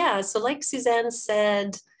 sure. Yeah. So like Suzanne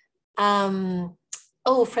said,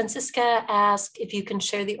 Francisca asked if you can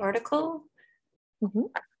share the article. Mm-hmm.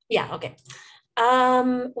 Yeah, okay.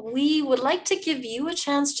 We would like to give you a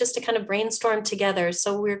chance just to kind of brainstorm together.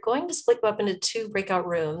 So we're going to split you up into 2 breakout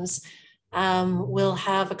rooms. We'll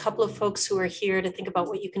have a couple of folks who are here to think about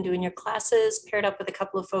what you can do in your classes, paired up with a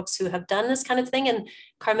couple of folks who have done this kind of thing. And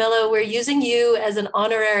Carmela, we're using you as an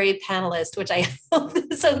honorary panelist, which I hope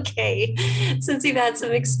is okay, since you've had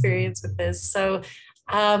some experience with this. So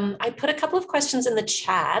I put a couple of questions in the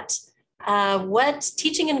chat. What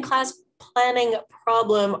teaching and class planning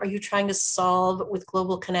problem are you trying to solve with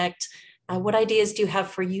Global Connect? What ideas do you have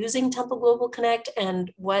for using Temple Global Connect,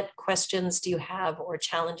 and what questions do you have or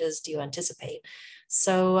challenges do you anticipate?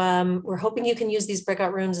 So we're hoping you can use these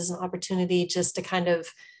breakout rooms as an opportunity just to kind of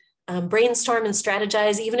brainstorm and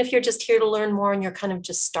strategize. Even if you're just here to learn more and you're kind of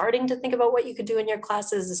just starting to think about what you could do in your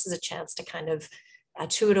classes, this is a chance to kind of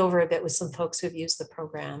chew it over a bit with some folks who've used the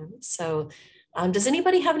program. So Does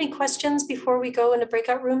anybody have any questions before we go into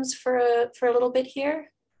breakout rooms for a little bit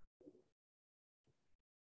here?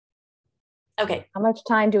 Okay. How much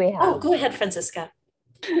time do we have? Oh, go ahead, Francisca.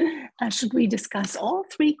 Should we discuss all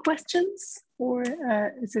 3 questions, or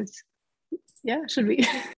is it? Yeah, should we?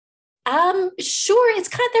 Sure.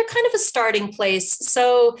 They're kind of a starting place.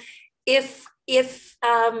 So if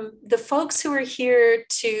the folks who are here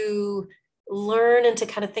to learn and to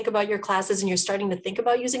kind of think about your classes and you're starting to think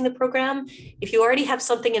about using the program, if you already have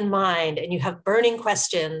something in mind and you have burning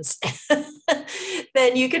questions,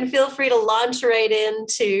 then you can feel free to launch right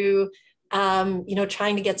into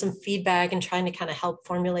trying to get some feedback and trying to kind of help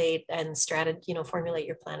formulate and formulate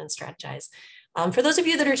your plan and strategize. For those of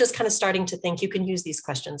you that are just kind of starting to think, you can use these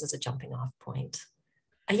questions as a jumping off point.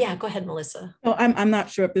 Yeah, go ahead, Melissa. No, I'm not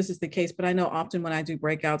sure if this is the case, but I know often when I do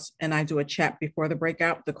breakouts and I do a chat before the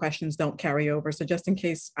breakout, the questions don't carry over. So just in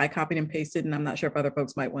case, I copied and pasted, and I'm not sure if other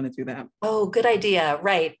folks might want to do that. Oh, good idea.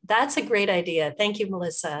 Right. That's a great idea. Thank you,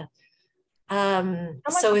 Melissa. How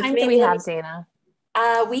much time do we have, Dana?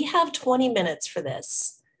 We have 20 minutes for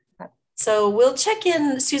this. Okay. So we'll check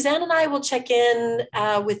in, Suzanne and I will check in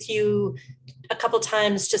with you a couple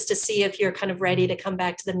times just to see if you're kind of ready to come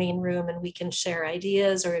back to the main room and we can share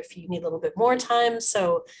ideas, or if you need a little bit more time.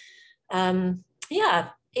 So yeah,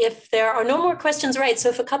 if there are no more questions, right. So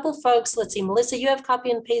if a couple folks, let's see, Melissa, you have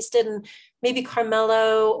copy and pasted, and maybe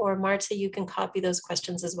Carmelo or Marta, you can copy those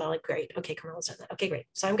questions as well. Great. Okay, Carmelo's done that. Okay, great.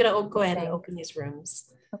 So I'm going to go ahead and open these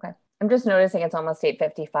rooms. Okay. I'm just noticing it's almost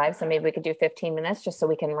 8:55, so maybe we could do 15 minutes just so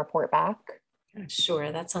we can report back. Sure,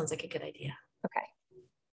 that sounds like a good idea. Okay.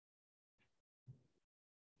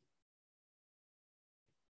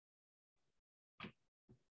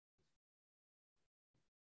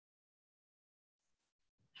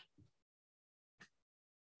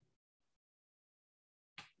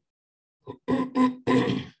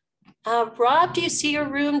 Rob, do you see your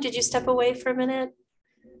room? Did you step away for a minute?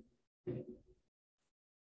 You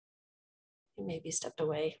maybe stepped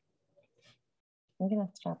away. I'm gonna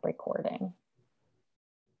stop recording.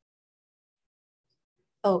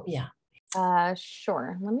 Oh, yeah.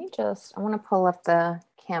 Sure. Let me I want to pull up the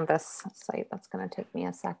Canvas site. That's going to take me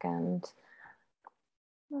a second.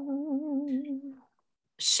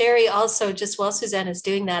 Sherry, also, just while Suzanne is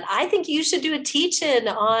doing that, I think you should do a teach-in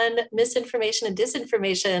on misinformation and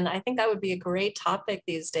disinformation. I think that would be a great topic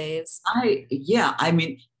these days. Yeah, I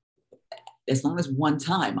mean, as long as one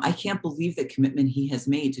time. I can't believe the commitment he has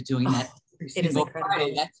made to doing that. It is incredible.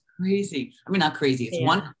 Friday. That's crazy. I mean, not crazy. It's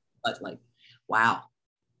wonderful, but like, wow.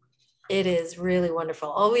 It is really wonderful.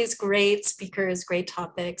 Always great speakers, great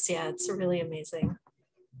topics. Yeah, it's really amazing.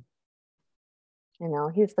 I know,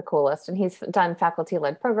 he's the coolest, and he's done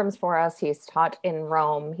faculty-led programs for us. He's taught in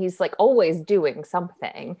Rome. He's like always doing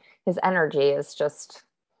something. His energy is just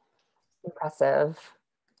impressive,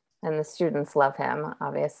 and the students love him,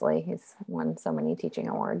 obviously. He's won so many teaching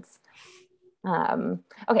awards.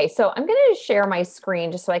 Okay, so I'm going to share my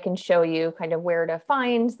screen just so I can show you kind of where to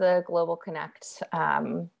find the Global Connect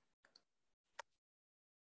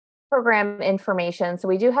program information. So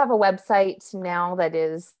we do have a website now that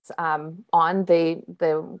is on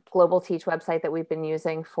the Global Teach website that we've been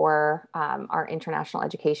using for our International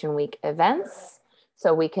Education Week events.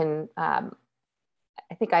 So we can, I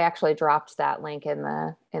think I actually dropped that link in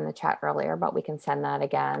the chat earlier, but we can send that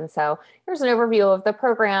again. So here's an overview of the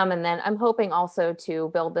program. And then I'm hoping also to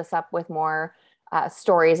build this up with more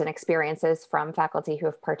stories and experiences from faculty who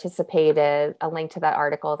have participated, a link to that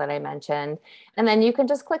article that I mentioned. And then you can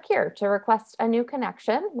just click here to request a new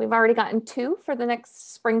connection. We've already gotten 2 for the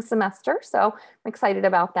next spring semester, so I'm excited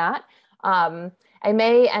about that. I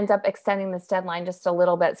may end up extending this deadline just a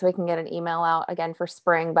little bit so we can get an email out again for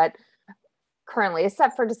spring, but currently is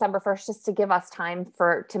set for December 1st, just to give us time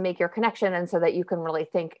to make your connection, and so that you can really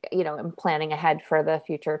think, in planning ahead for the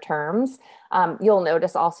future terms. You'll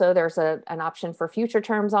notice also there's an option for future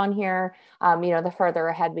terms on here. The further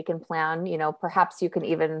ahead we can plan, perhaps you can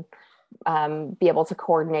even be able to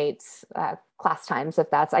coordinate class times if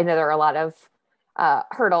that's, I know there are a lot of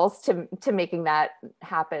hurdles to making that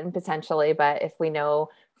happen potentially, but if we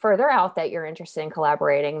know further out that you're interested in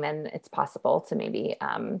collaborating, then it's possible to maybe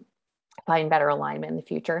find better alignment in the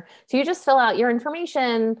future. So you just fill out your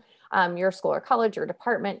information, your school or college, your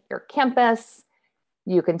department, your campus.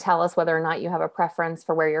 You can tell us whether or not you have a preference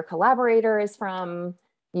for where your collaborator is from.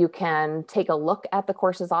 You can take a look at the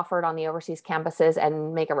courses offered on the overseas campuses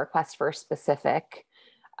and make a request for a specific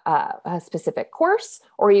course,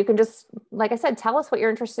 or you can just, like I said, tell us what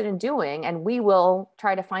you're interested in doing, and we will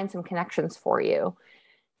try to find some connections for you.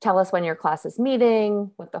 Tell us when your class is meeting,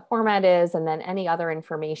 what the format is, and then any other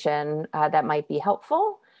information that might be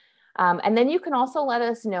helpful. And then you can also let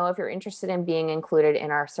us know if you're interested in being included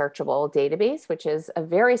in our searchable database, which is a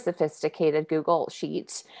very sophisticated Google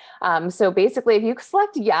Sheet. So basically, if you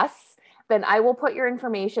select yes, then I will put your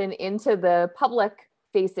information into the public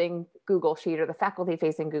facing Google Sheet or the faculty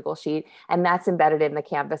facing Google Sheet, and that's embedded in the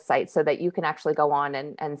Canvas site so that you can actually go on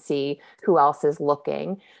and see who else is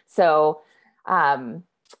looking. So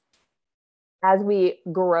as we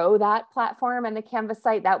grow that platform and the Canvas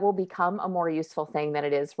site, that will become a more useful thing than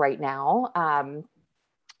it is right now.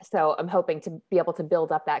 So I'm hoping to be able to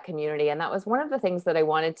build up that community. And that was one of the things that I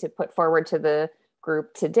wanted to put forward to the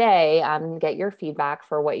group today, get your feedback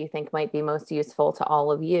for what you think might be most useful to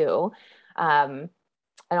all of you.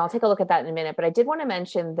 And I'll take a look at that in a minute, but I did want to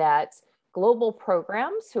mention that Global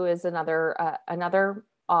Programs, who is another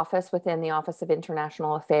office within the Office of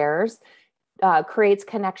International Affairs, creates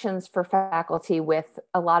connections for faculty with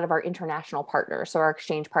a lot of our international partners, so our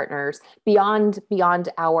exchange partners beyond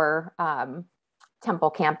our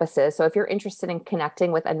Temple campuses. So if you're interested in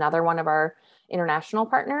connecting with another one of our international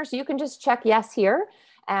partners, you can just check yes here,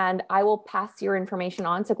 and I will pass your information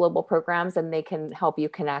on to Global Programs and they can help you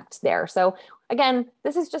connect there. So again,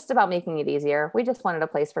 this is just about making it easier. We just wanted a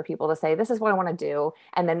place for people to say, this is what I want to do.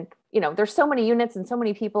 And then, there's so many units and so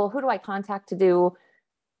many people. Who do I contact to do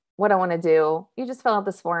what I want to do? You just fill out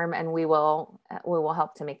this form and we will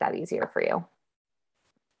help to make that easier for you.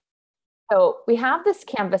 So we have this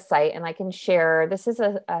Canvas site, and I can share, this is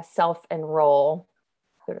a self-enroll.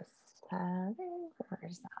 Where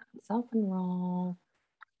is that? Self-enroll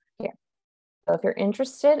here. So if you're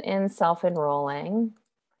interested in self-enrolling,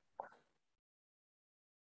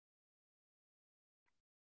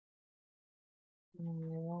 I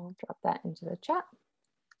will drop that into the chat.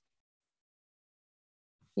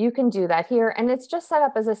 You can do that here, and it's just set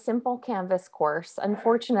up as a simple Canvas course.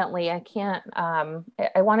 Unfortunately, I can't,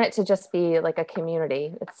 I want it to just be like a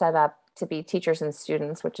community. It's set up to be teachers and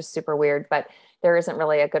students, which is super weird, but there isn't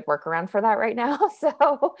really a good workaround for that right now.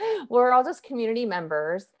 So we're all just community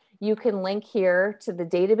members. You can link here to the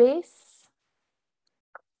database.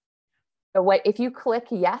 So if you click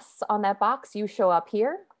yes on that box, you show up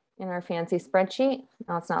here in our fancy spreadsheet.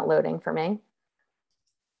 No, it's not loading for me.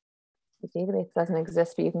 The database doesn't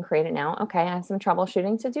exist, but you can create it now. Okay, I have some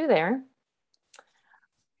troubleshooting to do there.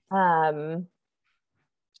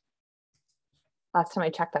 Last time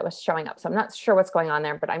I checked, that was showing up. So I'm not sure what's going on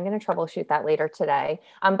there, but I'm going to troubleshoot that later today.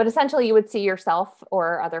 But essentially, you would see yourself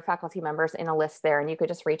or other faculty members in a list there, and you could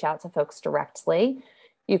just reach out to folks directly.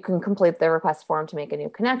 You can complete the request form to make a new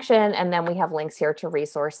connection. And then we have links here to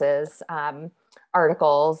resources,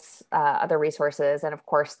 articles, other resources, and of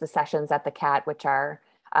course, the sessions at the CAT, which are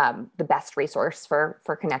the best resource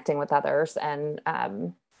for connecting with others and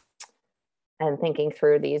thinking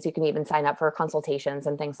through these. You can even sign up for consultations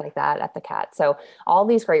and things like that at the CAT. So all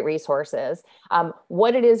these great resources.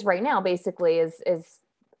 What it is right now basically is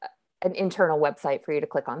an internal website for you to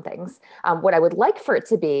click on things. What I would like for it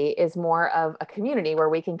to be is more of a community where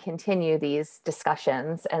we can continue these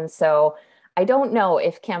discussions. And so I don't know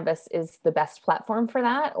if Canvas is the best platform for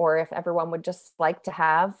that, or if everyone would just like to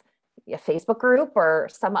have a Facebook group or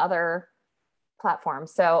some other platform.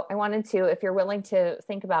 So I wanted to, if you're willing to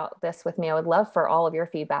think about this with me, I would love for all of your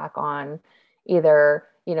feedback on either,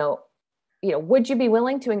 would you be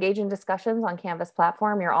willing to engage in discussions on Canvas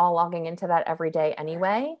platform? You're all logging into that every day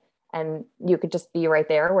anyway, and you could just be right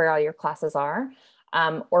there where all your classes are.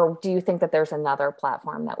 Or do you think that there's another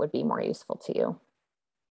platform that would be more useful to you?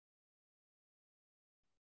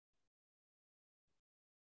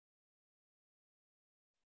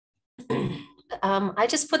 I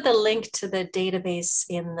just put the link to the database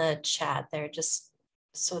in the chat there, just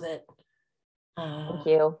so that Thank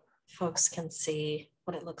you. Folks can see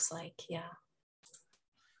what it looks like. Yeah.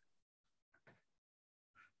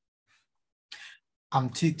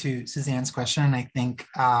 To Suzanne's question, I think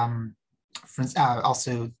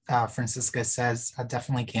also Francisca says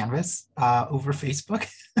definitely Canvas over Facebook.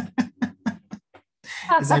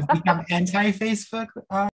 As I've become anti-Facebook